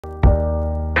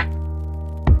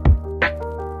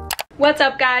What's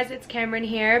up guys, it's Camryn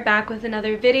here, back with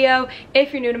another video.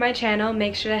 If you're new to my channel,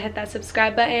 make sure to hit that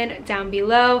subscribe button down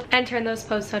below and turn those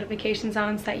post notifications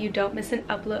on so that you don't miss an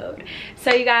upload.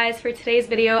 So you guys, for today's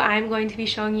video, I'm going to be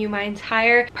showing you my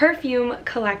entire perfume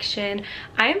collection.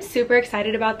 I am super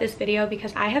excited about this video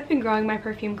because I have been growing my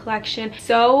perfume collection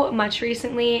so much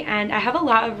recently, and I have a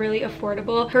lot of really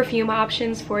affordable perfume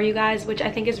options for you guys, which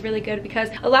I think is really good because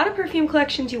a lot of perfume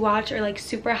collections you watch are like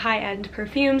super high-end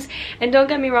perfumes, and don't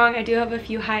get me wrong, I do have a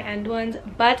few high-end ones,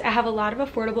 but I have a lot of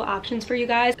affordable options for you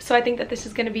guys. So I think that this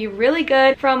is going to be really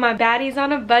good for all my baddies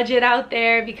on a budget out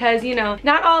there, because you know,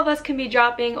 not all of us can be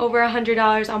dropping over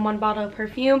 $100 on one bottle of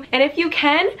perfume. And if you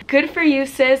can, good for you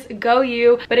sis, go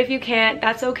you. But if you can't,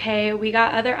 that's okay, we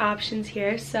got other options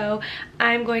here, so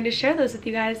I'm going to share those with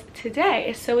you guys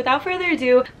today. So without further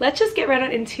ado, let's just get right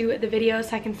on into the video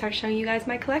so I can start showing you guys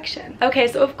my collection. Okay,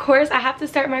 so of course I have to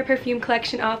start my perfume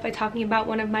collection off by talking about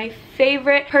one of my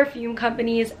favorite perfume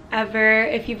companies ever.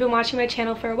 If you've been watching my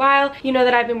channel for a while, you know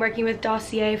that I've been working with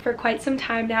Dossier for quite some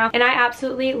time now, and I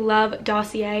absolutely love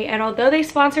Dossier. And although they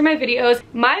sponsor my videos,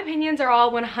 my opinions are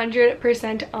all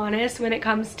 100% honest when it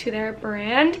comes to their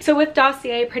brand. So with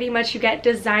Dossier, pretty much you get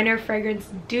designer fragrance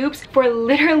dupes for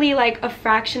literally like a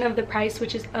fraction of the price,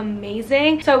 which is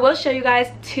amazing. So I will show you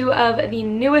guys two of the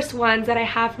newest ones that I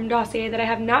have from Dossier that I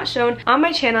have not shown on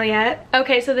my channel yet.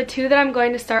 Okay, so the two that I'm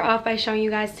going to start off by showing you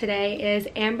guys today is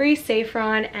Amber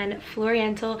Saffron and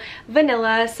Floriental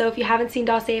Vanilla. So if you haven't seen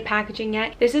Dossier packaging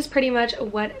yet, this is pretty much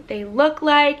what they look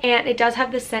like, and it does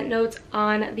have the scent notes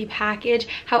on the package.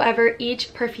 However,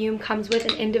 each perfume comes with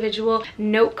an individual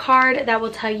note card that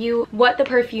will tell you what the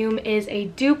perfume is a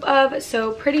dupe of.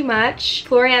 So pretty much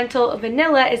Floriental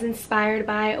Vanilla is inspired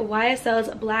by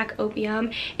YSL's Black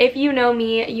Opium. If you know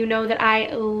me, you know that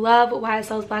I love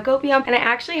YSL's Black Opium, and I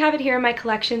actually have it here in my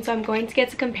collection, so I'm going to get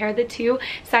to compare the two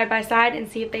side by side and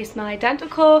see if they smell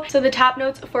identical. So the top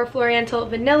notes for Floriental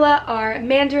Vanilla are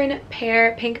mandarin,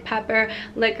 pear, pink pepper,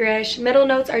 licorice. Middle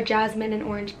notes are jasmine and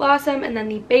orange blossom, and then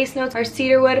the base notes are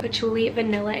cedarwood, patchouli,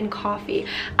 vanilla, and coffee.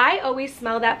 I always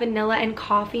smell that vanilla and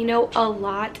coffee note a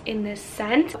lot in this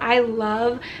scent. I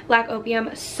love Black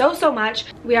Opium so much.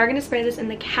 We are going to spray this in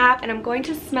the cap, and I'm going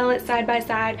to smell it side by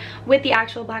side with the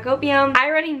actual Black Opium. I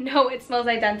already know it smells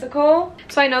identical.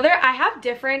 So I know I have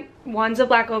different ones of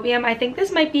Black Opium. I think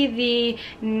this might be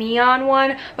the neon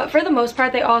one, but for the most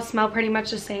part they all smell pretty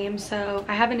much the same. So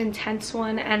I have an intense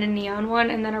one and a neon one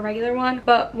and then a regular one,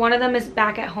 but one of them is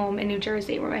back at home in New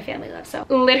Jersey where my family lives. So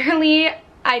literally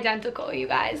identical, you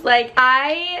guys. Like,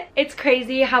 it's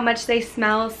crazy how much they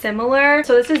smell similar.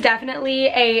 So this is definitely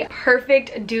a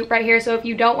perfect dupe right here. So if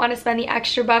you don't want to spend the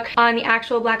extra buck on the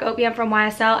actual Black Opium from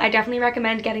YSL, I definitely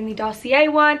recommend getting the Dossier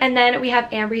one. And then we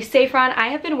have Amber Saffron. I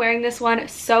have been wearing this one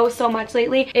so much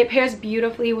lately. It pairs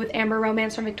beautifully with Amber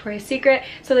Romance from Victoria's Secret.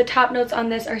 So the top notes on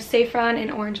this are saffron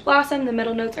and orange blossom. The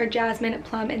middle notes are jasmine,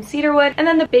 plum, and cedarwood. And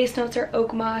then the base notes are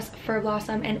oak moss, fir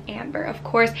blossom, and amber. Of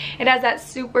course, it has that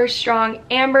super strong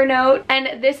amber note,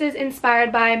 and this is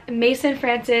inspired by Mason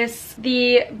Francis,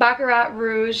 the Baccarat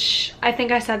Rouge. I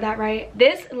think I said that right.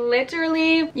 This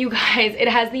literally, you guys, it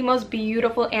has the most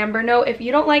beautiful amber note. If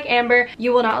you don't like amber,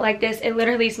 you will not like this. It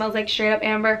literally smells like straight up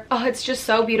amber. Oh, it's just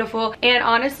so beautiful. And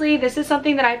honestly, this is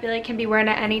something that I feel like can be worn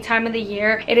at any time of the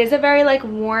year. It is a very like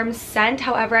warm scent.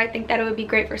 However, I think that it would be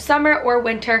great for summer or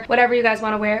winter, whatever you guys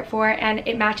want to wear it for, and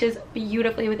it matches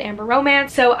beautifully with Amber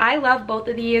Romance. So I love both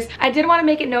of these. I did want to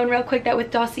make it known real quick that with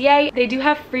Dossier, they do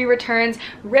have free returns,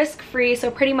 risk-free.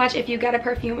 So pretty much if you get a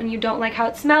perfume and you don't like how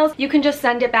it smells, you can just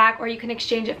send it back or you can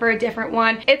exchange it for a different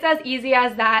one. It's as easy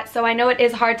as that. So I know it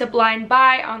is hard to blind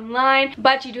buy online,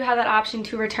 but you do have that option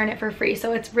to return it for free.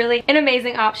 So it's really an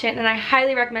amazing option, and I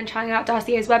highly recommend trying out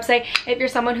Dossier's website if you're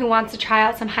someone who wants to try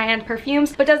out some high-end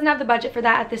perfumes but doesn't have the budget for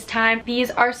that at this time. These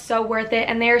are so worth it,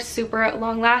 and they are super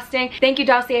long-lasting. Thank you,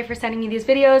 Dossier, for sending me these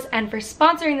videos and for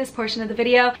sponsoring this portion of the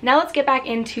video. Now let's get back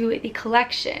into the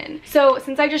collection. So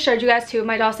since I just showed you guys two of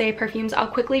my Dossier perfumes, I'll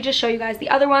quickly just show you guys the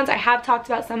other ones. I have talked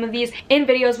about some of these in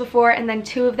videos before, and then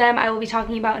two of them I will be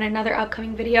talking about in another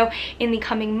upcoming video in the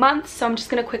coming months. So I'm just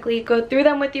going to quickly go through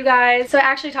them with you guys. So I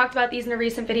actually talked about these in a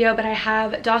recent video, but I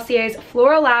have Dossier's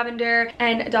Floral Lavender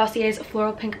and Dossier's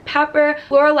Floral Pink Pepper.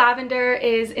 Floral Lavender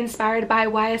is inspired by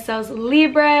YSL's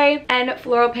Libre, and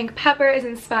Floral Pink Pepper is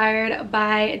inspired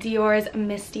by Dior's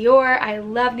Miss Dior. I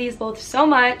love these both so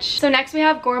much. So next we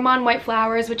have Gourmand White Midnight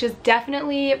Flowers, which is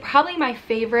definitely probably my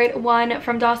favorite one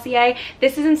from Dossier.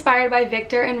 This is inspired by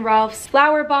Victor and Rolf's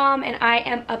Flower Bomb, and I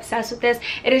am obsessed with this.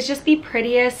 It is just the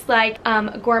prettiest, like,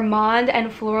 gourmand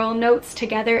and floral notes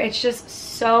together. It's just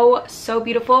so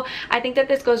beautiful. I think that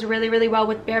this goes really well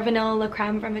with Bare Vanilla La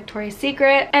Creme from Victoria's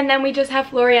Secret. And then we just have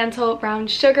Floriental Brown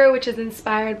Sugar, which is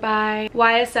inspired by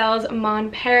YSL's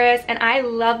Mon Paris, and I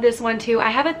love this one too. I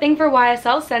have a thing for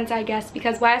YSL scents, I guess,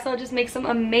 because YSL just makes some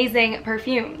amazing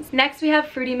perfumes. Next we have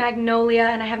Fruity Magnolia,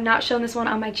 and I have not shown this one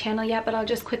on my channel yet, but I'll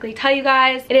just quickly tell you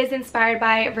guys. It is inspired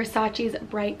by Versace's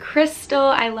Bright Crystal.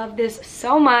 I love this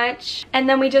so much. And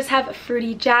then we just have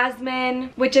Fruity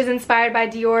Jasmine, which is inspired by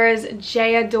Dior's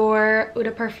J'adore Eau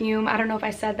de Parfum. I don't know if I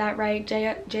said that right,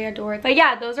 J'adore. But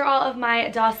yeah, those are all of my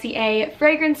Dossier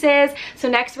fragrances. So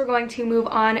next we're going to move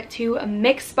on to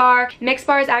Mix Bar. Mix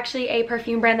Bar is actually a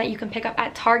perfume brand that you can pick up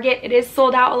at Target. It is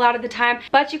sold out a lot of the time,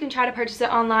 but you can try to purchase it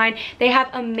online. They have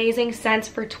amazing scents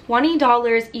for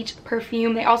 $20 each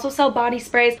perfume. They also sell body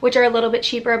sprays, which are a little bit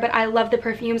cheaper, but I love the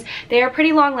perfumes. They are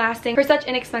pretty long lasting for such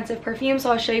inexpensive perfumes,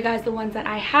 so I'll show you guys the ones that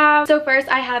I have. So first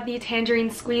I have the Tangerine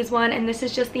Squeeze one, and this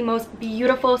is just the most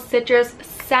beautiful citrus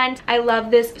scent. I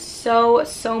love this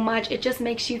so much. It just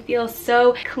makes you feel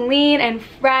so clean and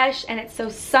fresh, and it's so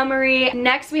summery.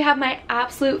 Next we have my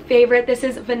absolute favorite. This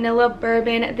is Vanilla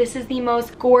Bourbon. This is the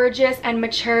most gorgeous and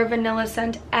mature vanilla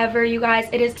scent ever, you guys.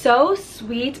 It is so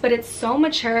sweet, but it's so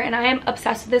mature, and I am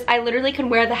obsessed with this. I literally can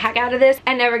wear the heck out of this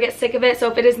and never get sick of it.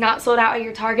 So if it is not sold out at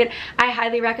your Target, I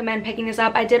highly recommend picking this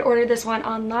up. I did order this one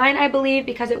online, I believe,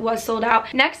 because it was sold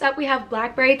out. Next up we have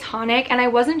Blackberry Tonic, and I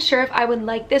wasn't sure if I would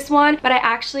like this one, but I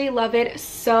actually love it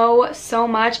so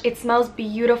much. It smells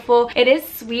beautiful. It is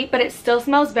sweet, but it still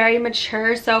smells very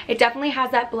mature, so it definitely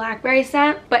has that blackberry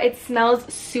scent, but it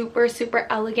smells super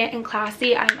elegant and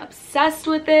classy. I'm obsessed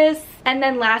with this. And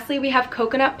then lastly we have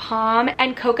Coconut Palm,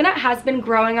 and coconut has been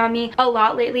growing on me a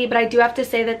lot lately, but I do have to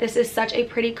say that this is such a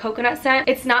pretty coconut scent.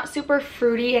 It's not super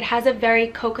fruity. It has a very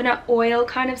coconut oil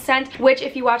kind of scent, which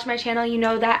if you watch my channel you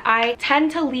know that I tend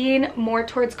to lean more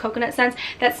towards coconut scents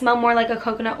that smell more like a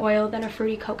coconut oil than a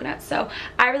fruity coconut. So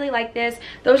I really like this.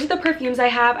 Those are the perfumes I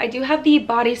have. I do have the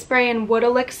body spray in Wood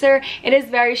Elixir. It is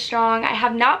very strong. I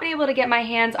have not been able to get my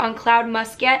hands on Cloud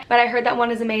Musk yet, but I heard that one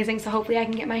is amazing, so hopefully I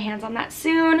can get my hands on that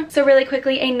soon. So really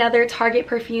quickly, another Target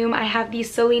perfume. I have the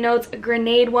Soleil Notes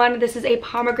Grenade one. This is a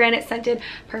pomegranate scented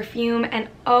perfume, and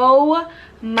oh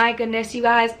my goodness, you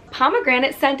guys,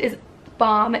 pomegranate scent is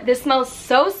bomb. This smells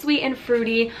so sweet and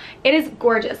fruity. It is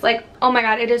gorgeous. Like, oh my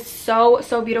god, it is so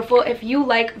beautiful. If you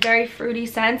like very fruity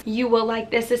scents, you will like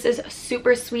this. This is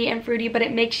super sweet and fruity, but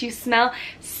it makes you smell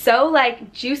so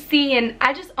like juicy, and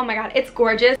oh my god, it's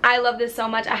gorgeous. I love this so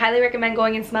much. I highly recommend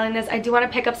going and smelling this. I do want to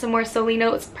pick up some more Soleil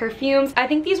Notes perfumes. I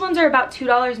think these ones are about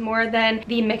 $2 more than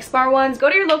the Mix Bar ones. Go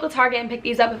to your local Target and pick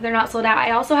these up if they're not sold out.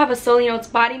 I also have a Soleil Notes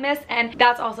body mist, and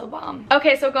that's also bomb.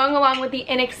 Okay, so going along with the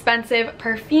inexpensive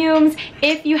perfumes,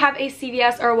 if you have a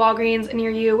CVS or a Walgreens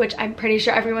near you, which I'm pretty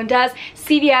sure everyone does,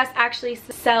 CVS actually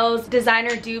sells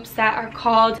designer dupes that are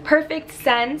called Perfect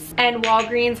Scents, and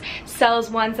Walgreens sells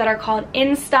ones that are called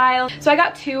In Style. So I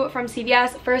got two from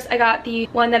CVS. First, I got the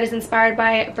one that is inspired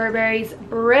by Burberry's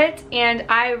Brit, and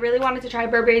I really wanted to try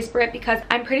Burberry's Brit because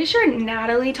I'm pretty sure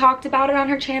Natalie talked about it on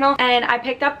her channel, and I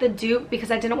picked up the dupe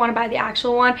because I didn't want to buy the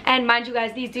actual one. And mind you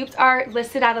guys, these dupes are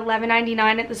listed at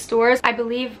 $11.99 at the stores. I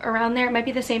believe around there. It might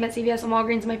be the same at CVS and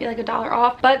Walgreens. It might be like $1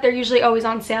 off, but they're usually always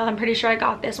on sale. I'm pretty sure I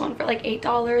got this one for like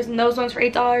 $8 and those ones for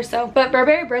 $8. So, but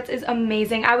Burberry Brits is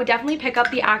amazing. I would definitely pick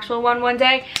up the actual one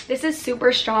day. This is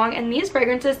super strong, and these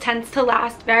fragrances tend to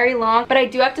last very long, but I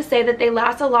do have to say that they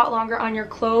last a lot longer on your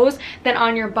clothes than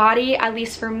on your body, at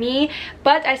least for me.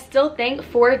 But I still think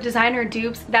for designer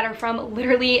dupes that are from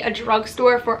literally a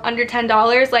drugstore for under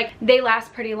 $10, like, they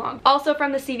last pretty long. Also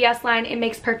from the CVS line, it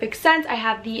makes perfect sense. I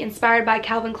have the inspired by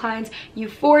Calvin Klein's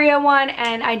Euphoria one,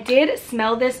 and I did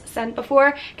smell this scent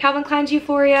before, Calvin Klein's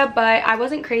Euphoria, but I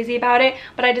wasn't crazy about it.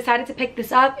 But I decided to pick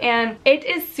this up, and it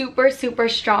is super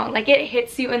strong. Like, it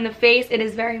hits you in the face. It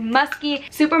is very musky,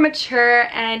 super mature,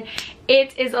 and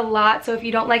it is a lot. So if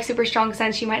you don't like super strong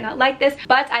scents, you might not like this,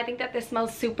 but I think that this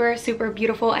smells super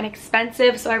beautiful and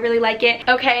expensive, so I really like it.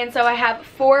 Okay, and so I have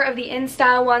 4 of the In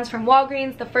Style ones from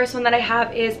Walgreens. The first one that I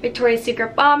have is Victoria's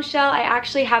Secret Bombshell. I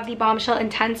actually have the Bombshell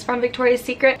Intense from Victoria's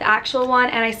Secret, the actual one,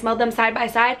 and I smelled them side by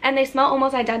side, and they smell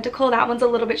almost identical. That one's a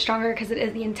little bit stronger because it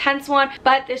is the Intense one,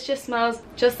 but this just smells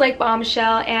just like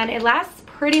Bombshell, and it lasts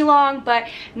pretty long, but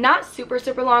not super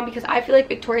long, because I feel like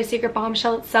Victoria's Secret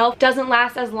Bombshell itself doesn't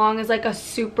last as long as like a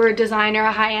super designer,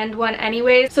 a high-end one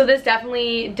anyways. So this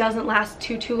definitely doesn't last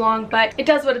too long, but it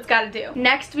does what it's got to do.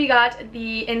 Next, we got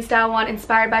the InStyle one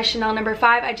inspired by Chanel No.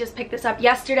 5. I just picked this up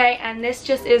yesterday, and this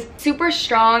just is super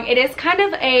strong. It is kind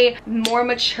of a more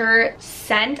mature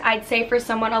scent, I'd say, for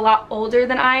someone a lot older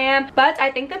than I am, but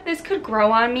I think that this could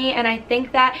grow on me, and I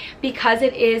think that because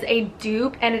it is a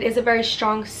dupe and it is a very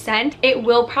strong scent, it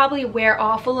will probably wear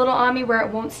off a little on me where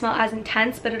it won't smell as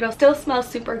intense, but it'll still smell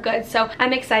super good. So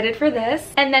I'm excited for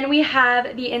this. And then we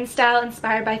have the InStyle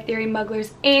inspired by Theory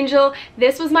Mugler's Angel.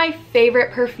 This was my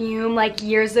favorite perfume like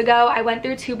years ago. I went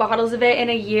through 2 bottles of it in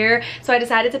a year, so I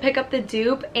decided to pick up the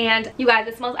dupe, and you guys,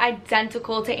 it smells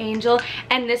identical to Angel,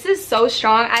 and this is so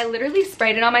strong. I literally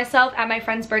sprayed it on myself at my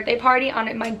friend's birthday party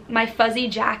on my fuzzy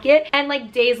jacket, and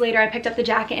like days later I picked up the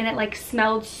jacket and it like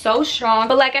smelled so strong.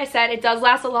 But like I said, it does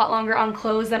last a lot longer on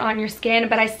clothes than on your skin,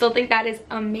 but I still think that is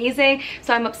amazing.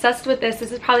 So I'm obsessed with this.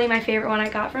 This is probably my favorite one I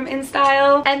got from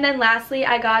InStyle. And then lastly,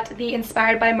 I got the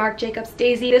inspired by Marc Jacobs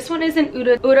Daisy. This one is an Eau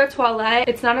de Toilette.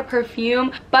 It's not a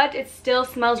perfume, but it still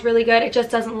smells really good. It just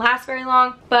doesn't last very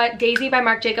long. But Daisy by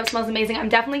Marc Jacobs smells amazing. I'm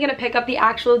definitely gonna pick up the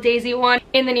actual Daisy one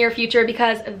in the near future,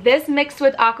 because this mixed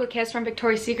with Aqua Kiss from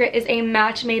Victoria's Secret is a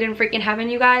match made in freaking heaven,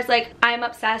 you guys. Like, I'm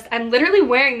obsessed. I'm literally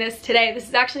wearing this today. This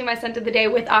is actually my scent of the day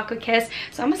with Aqua Kiss,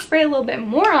 so I'm gonna spray a little bit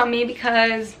more on me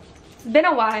because it's been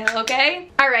a while, okay?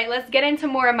 All right, let's get into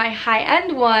more of my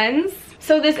high-end ones.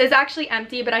 So this is actually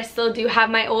empty, but I still do have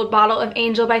my old bottle of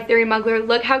Angel by Theory Mugler.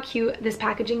 Look how cute this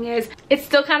packaging is. It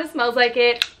still kind of smells like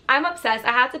it. I'm obsessed.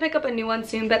 I have to pick up a new one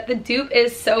soon, but the dupe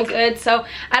is so good, so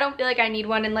I don't feel like I need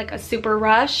one in like a super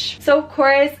rush. So of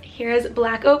course, here's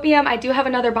Black Opium. I do have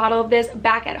another bottle of this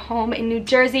back at home in New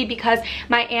Jersey because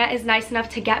my aunt is nice enough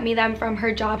to get me them from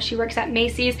her job. She works at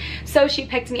Macy's, so she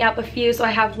picked me up a few, so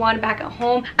I have one back at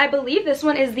home. I believe this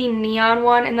one is the neon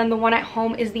one, and then the one at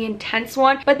home is the intense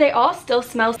one, but they all still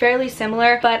smell fairly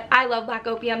similar. But I love Black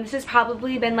Opium. This has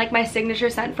probably been like my signature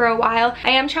scent for a while. I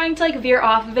am trying to like veer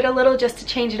off of it a little just to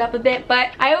change it up a bit,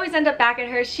 but I always end up back at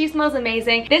her. She smells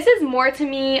amazing. This is more to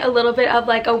me a little bit of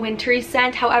like a wintry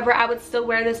scent. However, I would still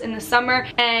wear this in the summer,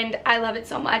 and I love it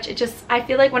so much. It just, I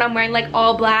feel like when I'm wearing like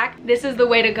all black, this is the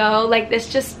way to go. Like, this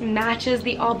just matches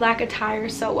the all black attire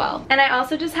so well. And I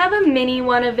also just have a mini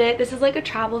one of it. This is like a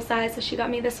travel size, so she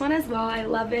got me this one as well. I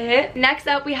love it. Next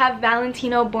up, we have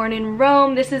Valentino Born in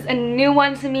Rome. This is a new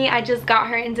one to me. I just got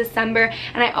her in December,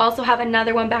 and I also have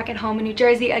another one back at home in New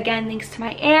Jersey, again thanks to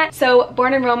my aunt. So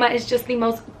Born in Roma is just the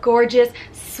most gorgeous,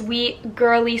 sweet,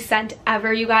 girly scent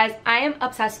ever, you guys. I am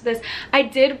obsessed with this. I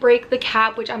did break the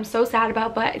cap, which I'm so sad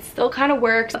about, but it still kind of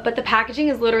works. But the packaging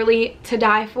is literally to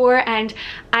die for, and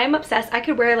I'm obsessed. I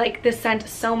could wear like this scent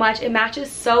so much. It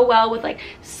matches so well with like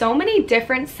so many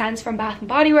different scents from Bath &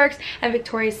 Body Works and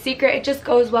Victoria's Secret. It just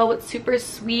goes well with super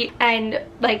sweet and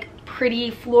like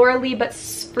pretty florally but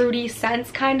fruity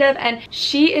scents kind of, and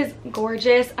she is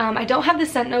gorgeous. I don't have the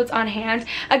scent notes on hand.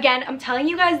 Again, I'm telling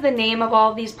you guys the name of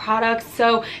all of these products,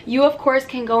 so you of course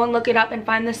can go and look it up and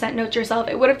find the scent notes yourself.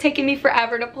 It would have taken me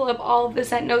forever to pull up all of the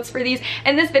scent notes for these,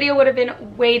 and this video would have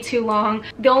been way too long.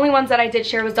 The only ones that I did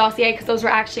share was Dossier because those were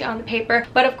actually on the paper,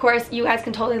 but of course you guys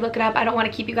can totally look it up. I don't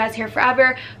want to keep you guys here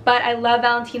forever, but I love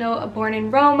Valentino Born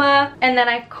in Roma. And then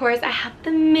of course I have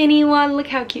the mini one. Look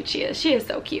how cute she is. She is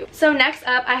so cute. So next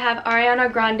up, I have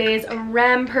Ariana Grande's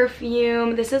Rem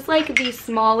perfume. This is like the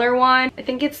smaller one. I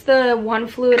think it's the 1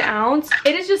 fluid ounce.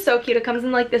 It is just so cute. It comes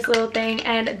in like this little thing,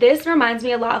 and this reminds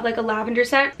me a lot of like a lavender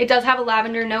scent. It does have a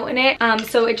lavender note in it,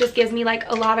 so it just gives me like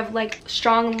a lot of like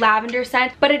strong lavender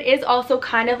scent, but it is also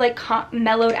kind of like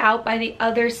mellowed out by the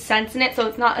other scents in it, so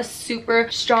it's not a super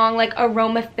strong like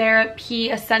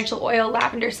aromatherapy essential oil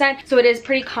lavender scent. So it is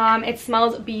pretty calm. It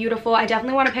smells beautiful. I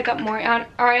definitely want to pick up more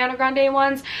Ariana Grande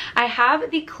ones. I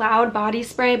have the Cloud body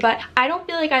spray, but I don't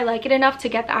feel like I like it enough to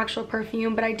get the actual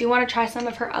perfume, but I do want to try some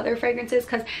of her other fragrances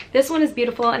because this one is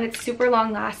beautiful and it's super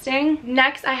long lasting.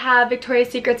 Next, I have Victoria's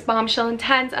Secret's Bombshell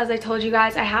Intense. As I told you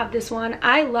guys, I have this one.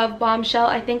 I love Bombshell.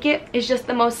 I think it is just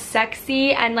the most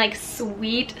sexy and like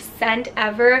sweet scent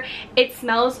ever. It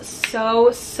smells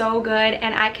so good,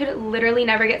 and I could literally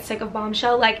never get sick of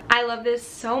Bombshell. Like, I love this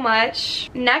so much.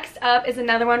 Next up is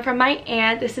another one from my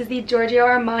aunt. This is the Giorgio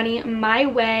Armani My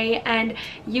Way, and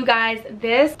you guys,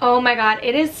 this, oh my god,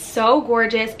 it is so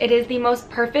gorgeous. It is the most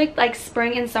perfect like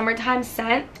spring and summertime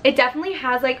scent. It definitely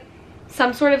has like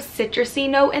some sort of citrusy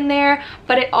note in there,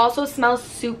 but it also smells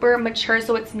super mature,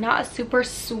 so it's not a super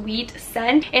sweet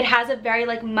scent. It has a very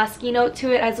like musky note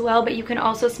to it as well, but you can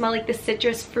also smell like the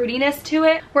citrus fruitiness to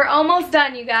it. We're almost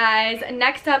done, you guys.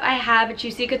 Next up, I have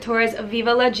Juicy Couture's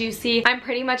Viva La Juicy. I'm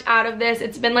pretty much out of this.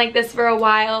 It's been like this for a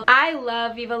while. I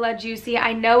love Viva La Juicy.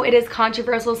 I know it is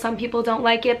controversial. Some people don't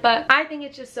like it, but I think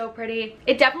it's just so pretty.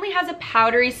 It definitely has a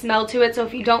powdery smell to it, so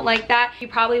if you don't like that, you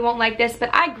probably won't like this, but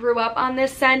I grew up on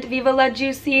this scent, Viva La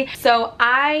Juicy, so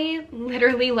I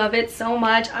literally love it so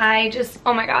much. I just,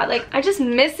 oh my god, like I just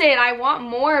miss it. I want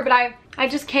more, but I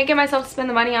just can't get myself to spend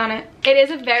the money on it. It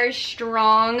is a very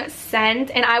strong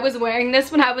scent, and I was wearing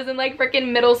this when I was in like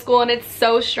freaking middle school, and it's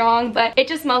so strong, but it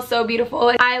just smells so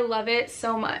beautiful. I love it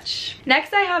so much.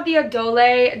 Next, I have the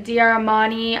Odole di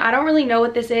Armani. I don't really know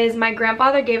what this is. My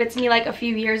grandfather gave it to me like a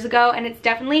few years ago, and it's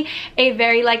definitely a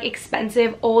very like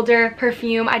expensive, older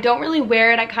perfume. I don't really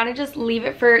wear it. I kind of just leave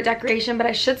it for decoration, but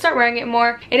I should start wearing it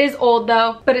more. It is old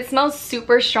though, but it smells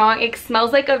super strong. It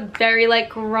smells like a very like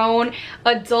grown,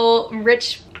 adult,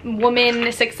 rich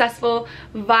woman, successful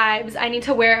vibes. I need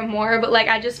to wear it more, but like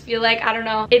I just feel like, I don't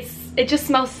know, it just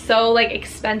smells so like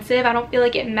expensive. I don't feel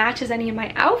like it matches any of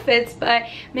my outfits, but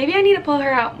maybe I need to pull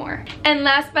her out more. And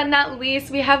last but not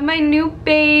least, we have my new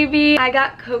baby. I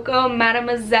got Coco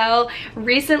Mademoiselle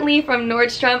recently from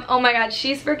Nordstrom. Oh my god,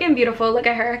 she's freaking beautiful. Look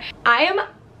at her. I am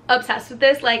obsessed with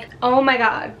this. Like, oh my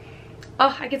god,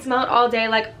 oh, I could smell it all day.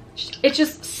 Like, it's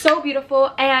just so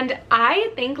beautiful, and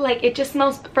I think like it just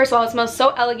smells, first of all, it smells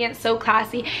so elegant, so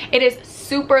classy. It is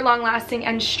super long lasting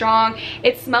and strong.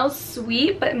 It smells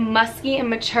sweet but musky and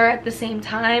mature at the same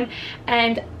time,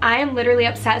 and I am literally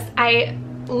obsessed. I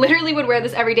literally would wear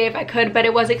this every day if I could, but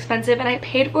it was expensive and I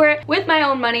paid for it with my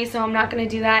own money, so I'm not gonna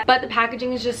do that. But the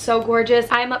packaging is just so gorgeous.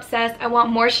 I'm obsessed. I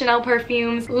want more Chanel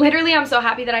perfumes. Literally, I'm so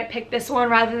happy that I picked this one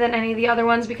rather than any of the other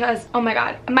ones, because oh my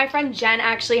god, my friend Jen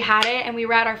actually had it and we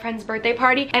were at our friend's birthday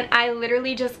party, and I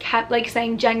literally just kept like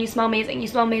saying, Jen, you smell amazing, you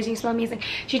smell amazing, you smell amazing.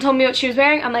 She told me what she was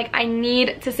wearing. I'm like, I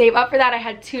need to save up for that. I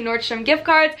had 2 Nordstrom gift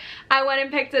cards. I went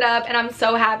and picked it up, and I'm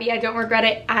so happy. I don't regret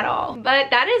it at all.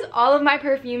 But that is all of my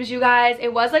perfumes, you guys.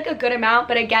 It was like a good amount,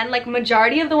 but again, like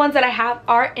majority of the ones that I have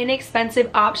are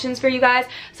inexpensive options for you guys,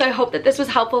 so I hope that this was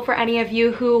helpful for any of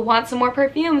you who want some more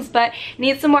perfumes but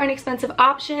need some more inexpensive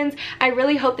options. I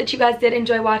really hope that you guys did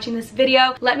enjoy watching this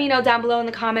video. Let me know down below in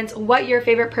the comments what your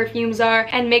favorite perfumes are,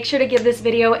 and make sure to give this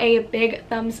video a big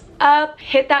thumbs up,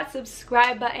 hit that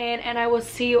subscribe button, and I will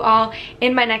see you all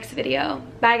in my next video.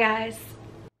 Bye guys.